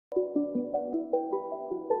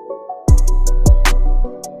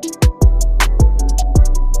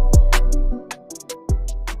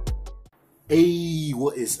Hey,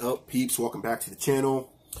 what is up, peeps? Welcome back to the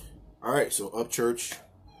channel. Alright, so Upchurch,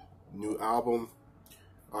 new album.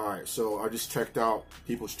 Alright, so I just checked out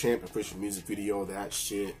People's Champ official music video. That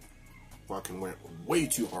shit fucking went way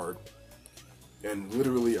too hard. And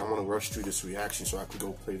literally, I want to rush through this reaction so I can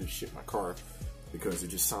go play this shit in my car. Because it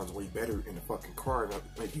just sounds way better in the fucking car.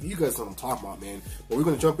 Like, you guys know what I'm talking about, man. But we're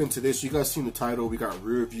going to jump into this. You guys seen the title. We got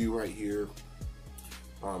rear view right here.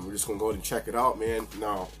 We're just going to go ahead and check it out, man.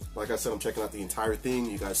 Now, like I said, I'm checking out the entire thing.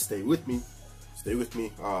 You guys stay with me. Stay with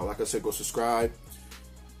me. Like I said, go subscribe.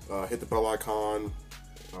 Hit the bell icon.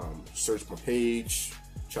 Search my page.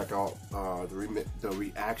 Check out the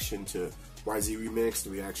reaction to YZ Remix,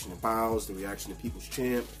 the reaction to Bows, the reaction to People's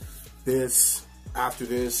Champ. After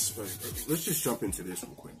this, let's just jump into this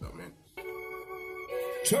real quick, though, man.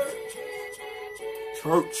 Church.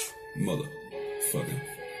 Motherfucker.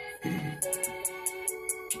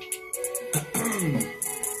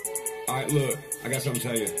 Alright, look, I got something to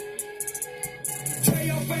tell you. Tell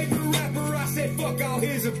your favorite rapper I said fuck all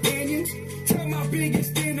his opinions. Tell my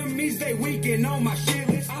biggest enemies they weaken on my shit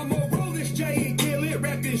list. I'ma roll this J and kill it,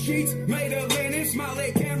 wrapped in sheets, made of linen, smile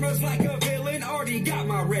at cameras like a villain. Already got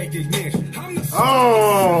my recognition. I'm the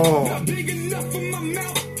not big enough for my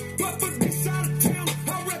mouth, but for this side of town,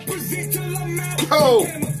 I represent till I'm out.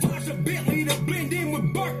 Camouflage a Bentley to blend in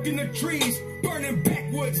with bark in the trees, burning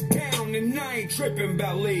backwoods down, and I ain't tripping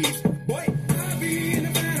about leaves. Boy, I be in the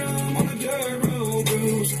phantom on a dirt road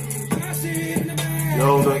cruise. I sit in the back.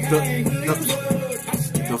 Yo,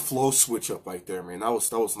 the flow switch up right there, man. That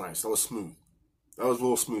was nice. That was smooth. That was a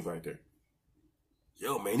little smooth right there.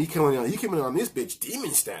 Yo, man, he came in on this bitch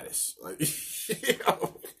demon status. Like, you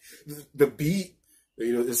know, the beat,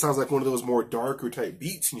 you know, it sounds like one of those more darker type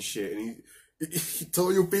beats and shit. And he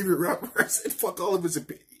told your favorite rapper, I said, fuck all of his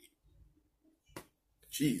opinion.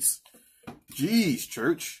 Jeez,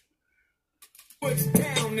 church. What's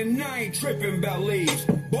down and I ain't tripping about leaves.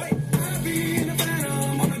 Boy, I be in the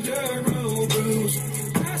phantom on a dirt road cruise.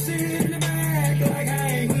 I sit in the back like I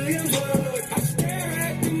ain't Williamswood. I stare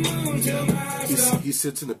at the moon till my he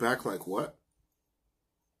sits in the back like what?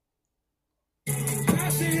 I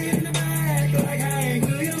sit in the back like I ain't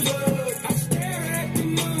Williamswood. I stare at the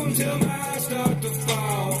moon till my eyes start to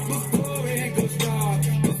fall. Before it goes dark,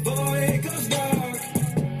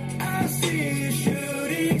 I see a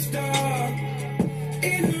shooting star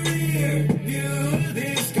in the rear view of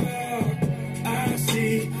this car. I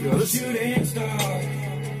see a shooting star.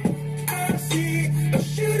 I see a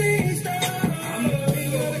shooting star. I'm the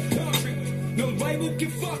king of the country. No label can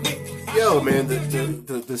fuck me. Yo, man,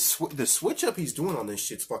 the switch up he's doing on this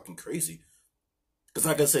shit's fucking crazy. Cause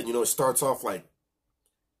like I said, you know, it starts off like,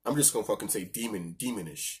 I'm just gonna fucking say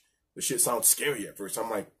demonish. The shit sounds scary at first. I'm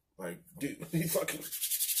like, dude, he fucking,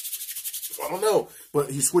 I don't know, but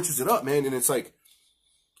he switches it up, man, and it's like,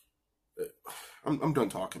 I'm done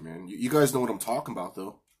talking, man. You guys know what I'm talking about,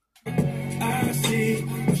 though. I see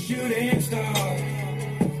a shooting star.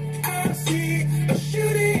 I see a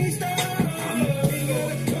shooting star. I'm the king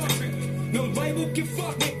of the country. No label can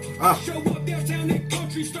fuck me. Show up downtown and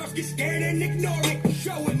country stars get scared and ignore it.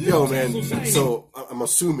 Showing yo, man. So I'm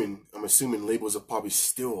assuming labels are probably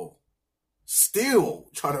still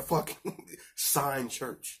trying to fucking sign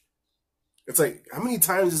church. It's like how many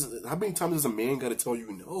times does a man got to tell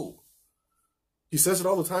you no? He says it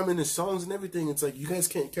all the time in his songs and everything. It's like, you guys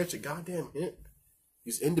can't catch a goddamn hint.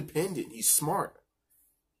 He's independent. He's smart.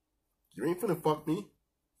 You ain't finna fuck me.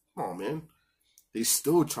 Come on, man. They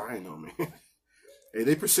still trying though, man. Hey,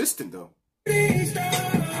 they persistent though. I'm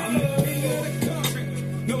the king of the country.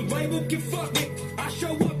 No label can fuck me. I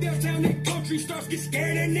show up downtown and country stars get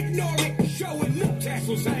scared and ignore it. Showing up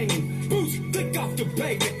tassels hanging. Boots flick off the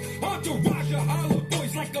pavement. Entourage of hollow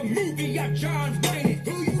boys like a movie I John Wayne.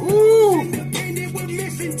 Who you independent with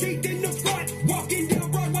missing teeth in the front. Walking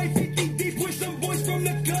down Broadway 50 deep with some boys from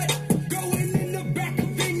the cut. Going in the back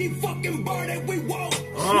of any fucking bar that we want.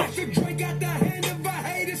 Smash a drink out the hand of a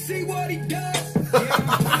hater, see what he does.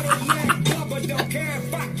 Yeah, but don't care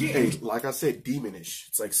if I get. Hey, like I said, demonish.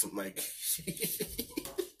 It's like some like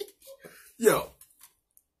yo.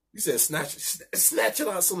 He said snatch it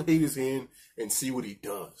out some hater's hand and see what he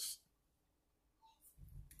does.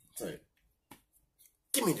 It's like,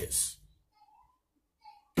 give me this.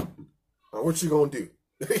 Now, what you gonna do?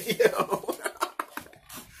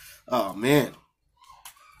 Oh man.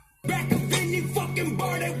 Back up any fucking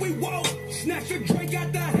bar that we want. Snatch a drink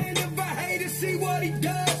out the hand of a hater, see what he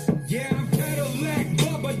does. Yeah, I'm Cadillac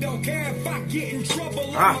Bubba, don't care if I get in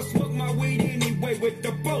trouble. I'ma smoke my weed anyway with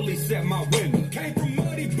the police at my window. Came from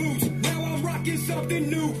muddy boots, now I'm rocking something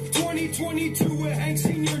new. 2022 with Hank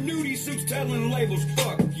Senior nudie suits telling labels,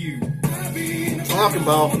 fuck you. I be talking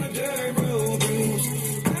about.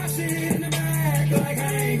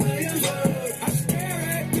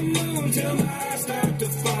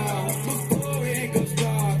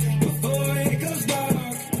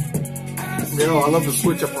 Yo, I love the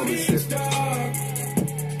switch up on this shit.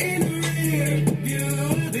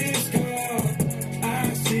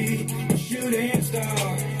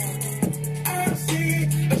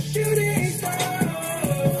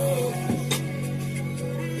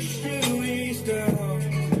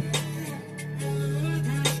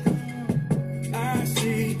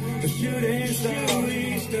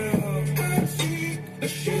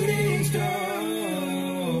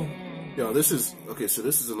 Yo, this is okay. So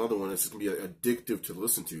this is another one that's gonna be addictive to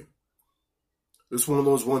listen to. This is one of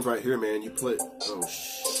those ones right here, man. You play. Oh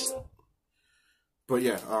shit. But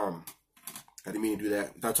yeah, I didn't mean to do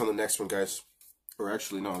that. That's on the next one, guys. Or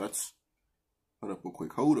actually, no, that's. Hold up, real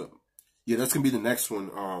quick. Hold up. Yeah, that's gonna be the next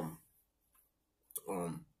one.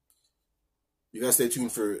 You guys stay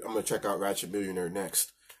tuned for. I'm gonna check out Ratchet Millionaire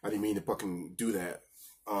next. I didn't mean to fucking do that.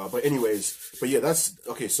 But anyways, but yeah, that's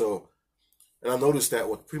okay. So. And I noticed that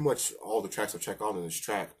with pretty much all the tracks I've checked out on this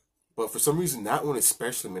track, but for some reason that one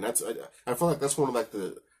especially, man, I feel like that's one of like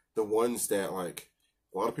the ones that like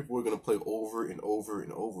a lot of people are gonna play over and over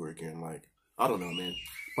and over again. Like I don't know, man.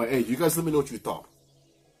 But hey, you guys let me know what you thought.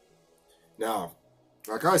 Now,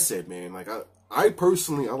 like I said, man, like I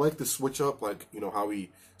personally I like to switch up, like you know how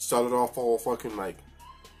he started off all fucking like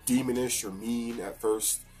demonish or mean at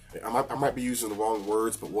first. I might be using the wrong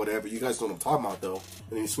words, but whatever. You guys know what I'm talking about, though. And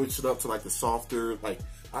then he switched it up to, like, the softer, like,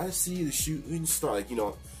 I see the shooting star. Like, you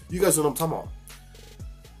know, you guys know what I'm talking about.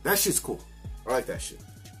 That shit's cool. I like that shit.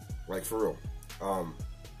 Like, for real.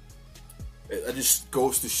 It just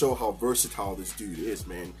goes to show how versatile this dude is,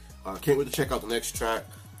 man. Can't wait to check out the next track.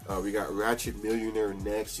 We got Ratchet Millionaire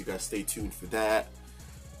next. You guys stay tuned for that.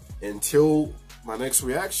 Until my next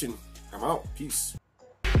reaction, I'm out. Peace.